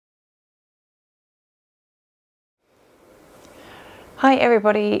Hi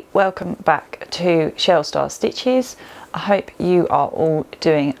everybody, welcome back to Shell Star Stitches. I hope you are all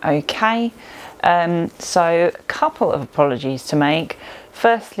doing okay. So a couple of apologies to make.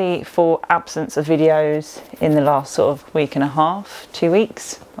 Firstly, for absence of videos in the last sort of week and a half, 2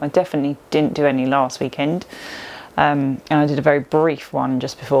 weeks. I definitely didn't do any last weekend. And I did a very brief one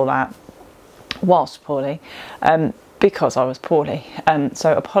just before that, whilst poorly, because I was poorly.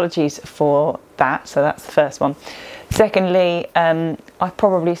 So apologies for that. So that's the first one. Secondly, I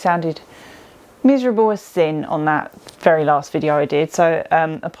probably sounded miserable as sin on that very last video I did, so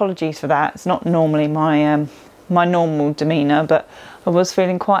apologies for that. It's not normally my my normal demeanour, but I was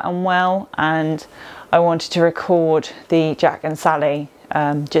feeling quite unwell and I wanted to record the Jack and Sally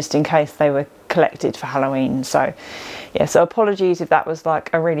just in case they were collected for Halloween. So yeah, so apologies if that was like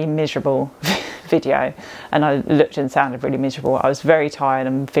a really miserable video and I looked and sounded really miserable. I was very tired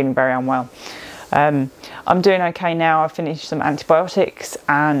and feeling very unwell. I'm doing okay now. I finished some antibiotics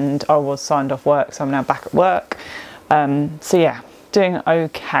and I was signed off work, so I'm now back at work. So yeah, doing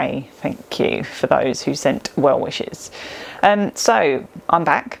okay. Thank you for those who sent well wishes. So I'm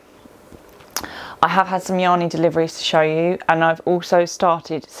back. I have had some Yarny deliveries to show you, and I've also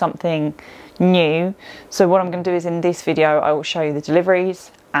started something new. So what I'm going to do is in this video I will show you the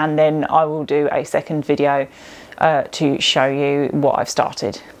deliveries, and then I will do a second video to show you what I've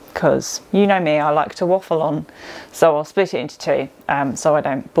started. Because you know me, I like to waffle on, so I'll split it into two so I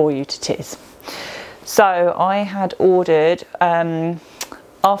don't bore you to tears. So I had ordered,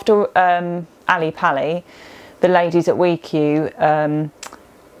 after Ali Pally, the ladies at Weku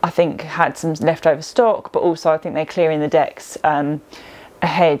I think had some leftover stock, but also I think they're clearing the decks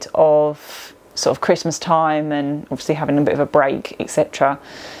ahead of sort of Christmas time and obviously having a bit of a break, etc.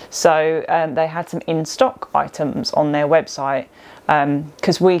 So they had some in-stock items on their website,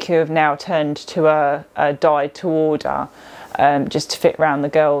 because Weku have now turned to a dyed to order just to fit around the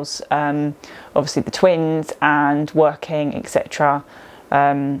girls, obviously the twins and working, etc.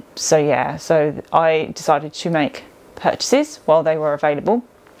 So yeah, so I decided to make purchases while they were available.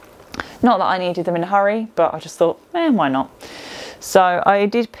 Not that I needed them in a hurry, but I just thought, why not? So I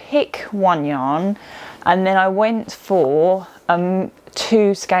did pick one yarn, and then I went for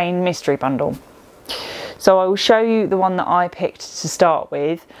 2 skein mystery bundle. So I will show you the one that I picked to start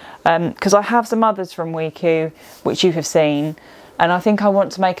with, because I have some others from Weku which you have seen, and I think I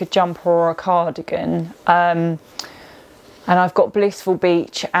want to make a jumper or a cardigan. And I've got Blissful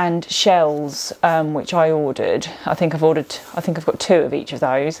Beach and Shells, which I ordered. I think I've got 2 of each of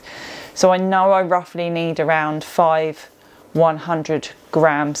those. So I know I roughly need around 5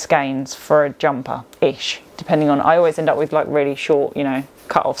 100-gram skeins for a jumper-ish, depending on, I always end up with like really short, you know,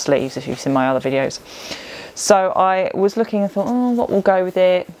 cut off sleeves if you've seen my other videos. So I was looking and thought, oh, what will go with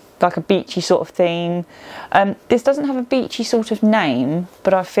it? Like a beachy sort of theme. This doesn't have a beachy sort of name,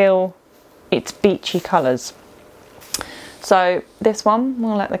 but I feel it's beachy colours. So this one,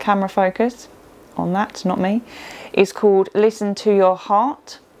 we'll let the camera focus on that, not me, is called Listen to Your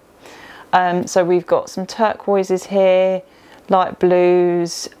Heart. So we've got some turquoises here, light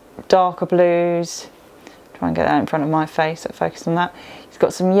blues, darker blues. Try and get that in front of my face, so focus on that. It's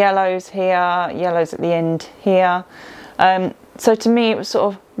got some yellows here, yellows at the end here. So to me it was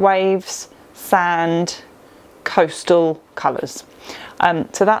sort of waves, sand, coastal colours.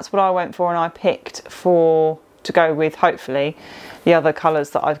 So that's what I went for, and I picked to go with, hopefully, the other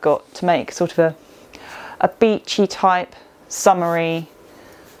colours that I've got to make sort of a beachy type, summery,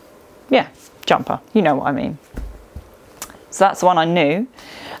 yeah, jumper, you know what I mean. So that's the one I knew.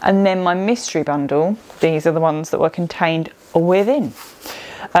 And then my mystery bundle, these are the ones that were contained within.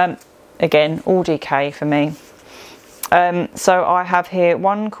 Again, all DK for me. So I have here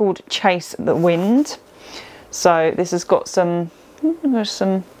one called Chase the Wind. So this has got some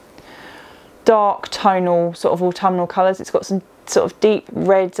dark tonal sort of autumnal colours. It's got some sort of deep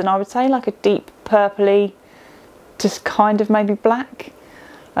reds, and I would say like a deep purpley, just kind of maybe black.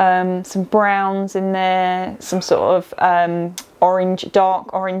 Some browns in there, some sort of orange,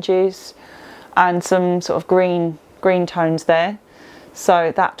 dark oranges, and some sort of green tones there.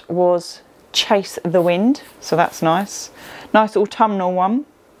 So that was Chase the Wind, so that's nice. Nice autumnal one,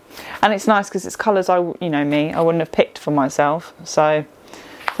 and it's nice because it's colours you know me, I wouldn't have picked for myself, so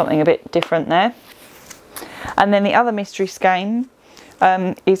something a bit different there. And then the other mystery skein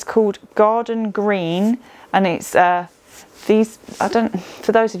is called Garden Green, and it's these,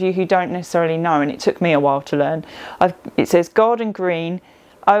 for those of you who don't necessarily know, and it took me a while to learn, it says Garden Green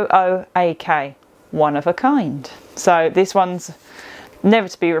OOAK, one of a kind. So this one's never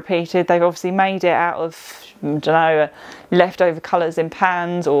to be repeated. They've obviously made it out of, I don't know, leftover colours in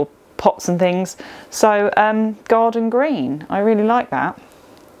pans or pots and things. So garden green, I really like that,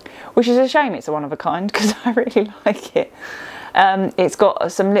 which is a shame it's a one of a kind because I really like it. It's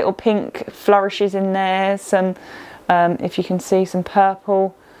got some little pink flourishes in there, some if you can see, some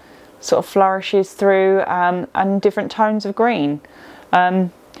purple sort of flourishes through, and different tones of green. I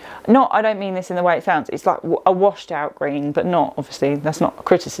don't mean this in the way it sounds, it's like a washed out green, but not, obviously, that's not a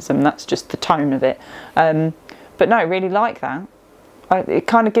criticism, that's just the tone of it. But no, really like that. It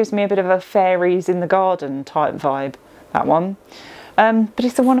kind of gives me a bit of a fairies in the garden type vibe, that one. But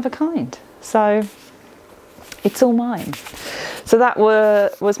it's a one of a kind, so it's all mine. So that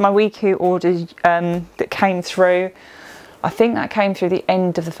was my Weku order that came through. I think that came through the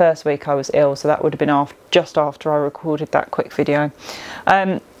end of the first week I was ill, so that would have been just after I recorded that quick video.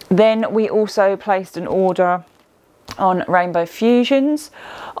 Then we also placed an order on Rainbow Fusions.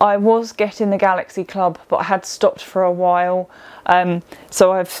 I was getting the Galaxy Club, but I had stopped for a while.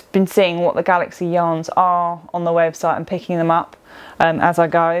 So I've been seeing what the Galaxy yarns are on the website and picking them up as I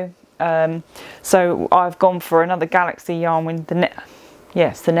go. So I've gone for another Galaxy yarn with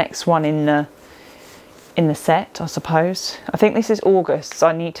the next one in the set, I suppose. I think this is August, so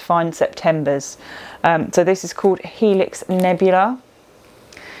I need to find September's. So this is called Helix Nebula.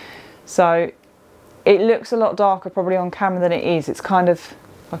 So it looks a lot darker probably on camera than it is. It's kind of,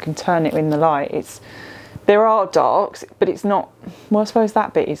 I can turn it in the light. There are darks, but it's not, well, I suppose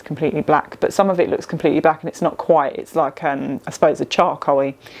that bit is completely black, but some of it looks completely black and it's not quite. It's like, I suppose, a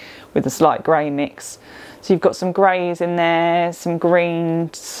charcoal-y with a slight grey mix. So you've got some greys in there, some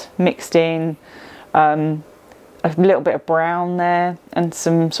greens mixed in, a little bit of brown there, and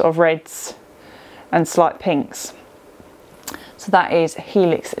some sort of reds and slight pinks. So that is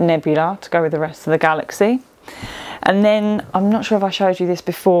Helix Nebula to go with the rest of the Galaxy. And then, I'm not sure if I showed you this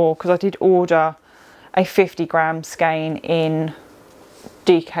before, because I did order a 50-gram skein in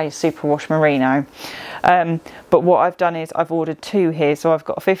DK Superwash Merino. But what I've done is I've ordered two here. So I've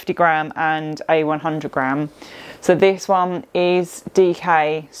got a 50-gram and a 100-gram. So this one is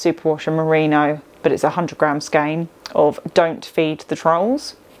DK Superwash and Merino, but it's a 100-gram skein of Don't Feed the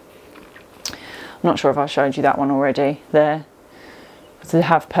Trolls. I'm not sure if I showed you that one already there. So I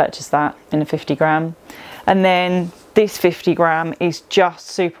have purchased that in a 50-gram. And then this 50-gram is just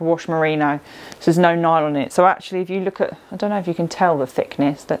Superwash Merino, so there's no nylon in it. So actually, if you look at, I don't know if you can tell the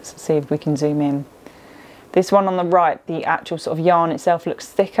thickness, let's see if we can zoom in. This one on the right, the actual sort of yarn itself looks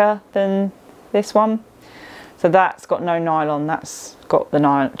thicker than this one. So that's got no nylon, that's got the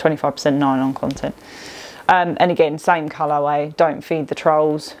 25% nylon content. And again, same colourway, Don't Feed the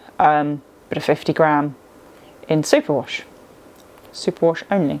Trolls, but a 50-gram in Superwash. Superwash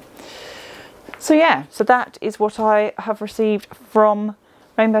only. So yeah, so that is what I have received from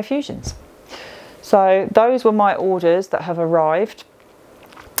Rainbow Fusions. So those were my orders that have arrived.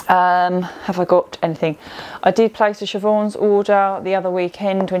 Have I got anything? I did place a Siobhans order the other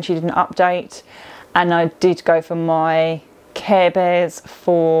weekend when she did an update, and I did go for my Care Bears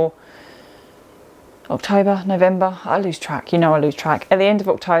for October, November. I lose track, you know I lose track. At the end of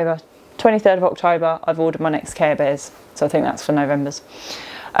October, 23rd of October, I've ordered my next Care Bears. So I think that's for November's.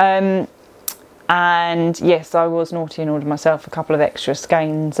 And yes, I was naughty and ordered myself a couple of extra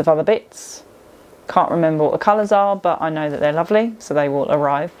skeins of other bits. Can't remember what the colours are, but I know that they're lovely, so they will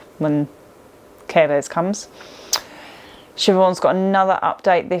arrive when Care Bears comes. Siobhan's got another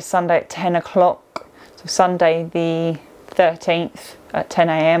update this Sunday at 10 o'clock. So Sunday the 13th at 10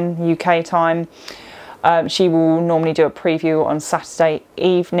 AM UK time. She will normally do a preview on Saturday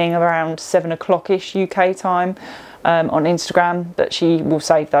evening around 7 o'clock-ish UK time. On Instagram, but she will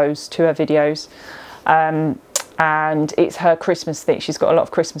save those to her videos, and it's her Christmas thing. She's got a lot of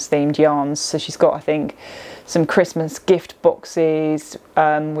Christmas themed yarns, so she's got, I think, some Christmas gift boxes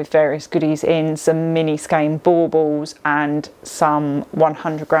with various goodies in, some mini skein baubles, and some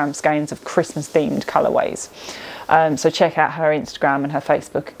 100-gram skeins of Christmas themed colourways. So check out her Instagram and her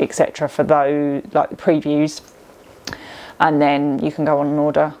Facebook, etc. for those, like the previews, and then you can go on and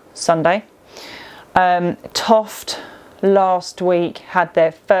order Sunday. Toft last week had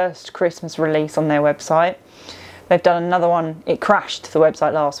their first Christmas release on their website. They've done another one. It crashed the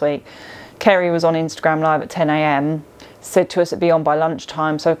website last week. Kerry was on Instagram Live at 10 AM, said to us it'd be on by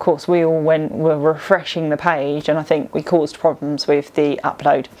lunchtime, so of course we all were refreshing the page, and I think we caused problems with the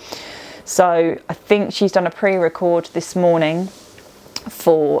upload. So I think she's done a pre-record this morning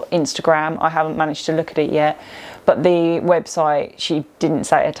for Instagram. I haven't managed to look at it yet. But the website, she didn't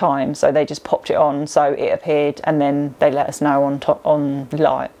say a time, so they just popped it on, so it appeared, and then they let us know on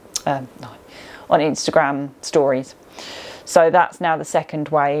Instagram stories. So that's now the second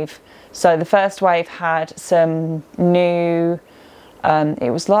wave. So the first wave had some new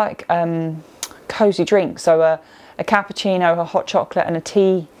It was like cosy drink, so a cappuccino, a hot chocolate and a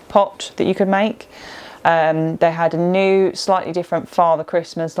tea pot that you could make. They had a new, slightly different Father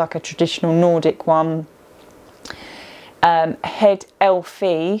Christmas, like a traditional Nordic one. Head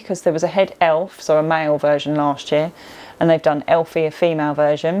Elfie, because there was a head elf, so a male version last year, and they've done Elfie, a female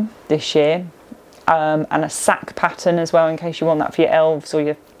version this year. And a sack pattern as well, in case you want that for your elves or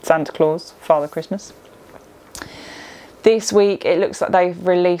your Santa Claus, Father Christmas. This week it looks like they've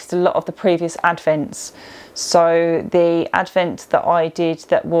released a lot of the previous advents. So the advent that I did,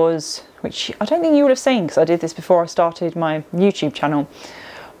 that was, which I don't think you would have seen because I did this before I started my YouTube channel,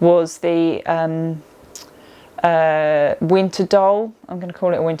 was the winter doll. I'm going to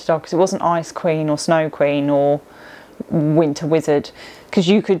call it a winter doll because it wasn't Ice Queen or Snow Queen or Winter Wizard, because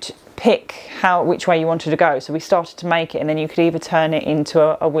you could pick which way you wanted to go. So we started to make it, and then you could either turn it into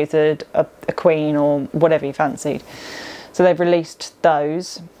a wizard, a queen, or whatever you fancied. So they've released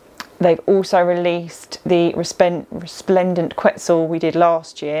those. They've also released the Resplendent Quetzal we did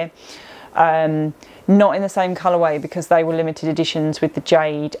last year. Not in the same colourway because they were limited editions with the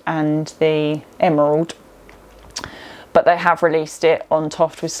jade and the emerald. But they have released it on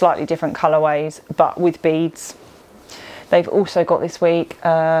Toft with slightly different colourways, but with beads. They've also got this week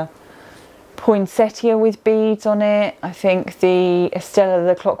Poinsettia with beads on it. I think the Estella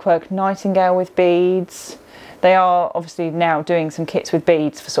the Clockwork Nightingale with beads. They are obviously now doing some kits with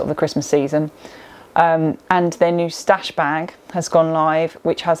beads for sort of the Christmas season. And their new stash bag has gone live,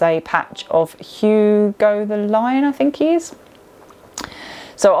 which has a patch of Hugo the Lion, I think he is.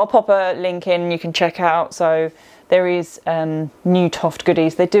 So I'll pop a link in, you can check out. So there is new Toft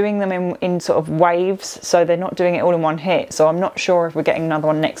goodies. They're doing them in sort of waves, so they're not doing it all in one hit. So I'm not sure if we're getting another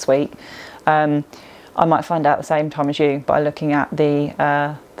one next week. I might find out at the same time as you by looking at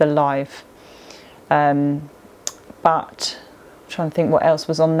the live. But I'm trying to think what else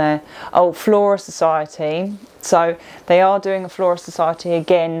was on there. Oh, Flora Society. So they are doing a Flora Society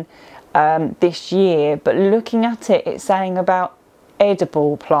again this year, but looking at it, it's saying about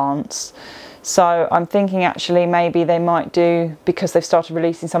edible plants. So I'm thinking actually maybe they might do, because they've started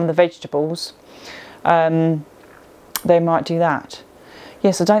releasing some of the vegetables, they might do that.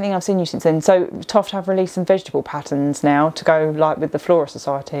 Yes, I don't think I've seen you since then. So Toft have released some vegetable patterns now to go like with the Flora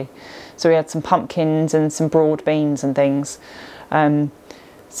Society. So we had some pumpkins and some broad beans and things. So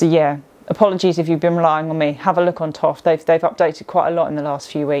yeah, apologies if you've been relying on me. Have a look on Toft. They've updated quite a lot in the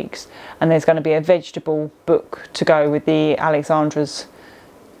last few weeks. And there's going to be a vegetable book to go with the Alexandra's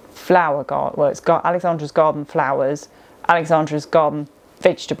flower garden. Well, it's got Alexandra's Garden Flowers, Alexandra's Garden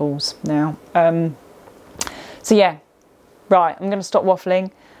Vegetables now. So yeah. Right, I'm going to stop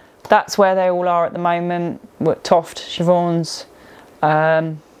waffling. That's where they all are at the moment. We're at Toft, Siobhans.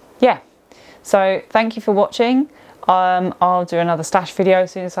 Yeah, so thank you for watching. I'll do another stash video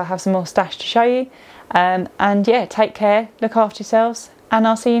as soon as I have some more stash to show you. And yeah, take care, look after yourselves, and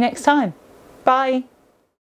I'll see you next time. Bye.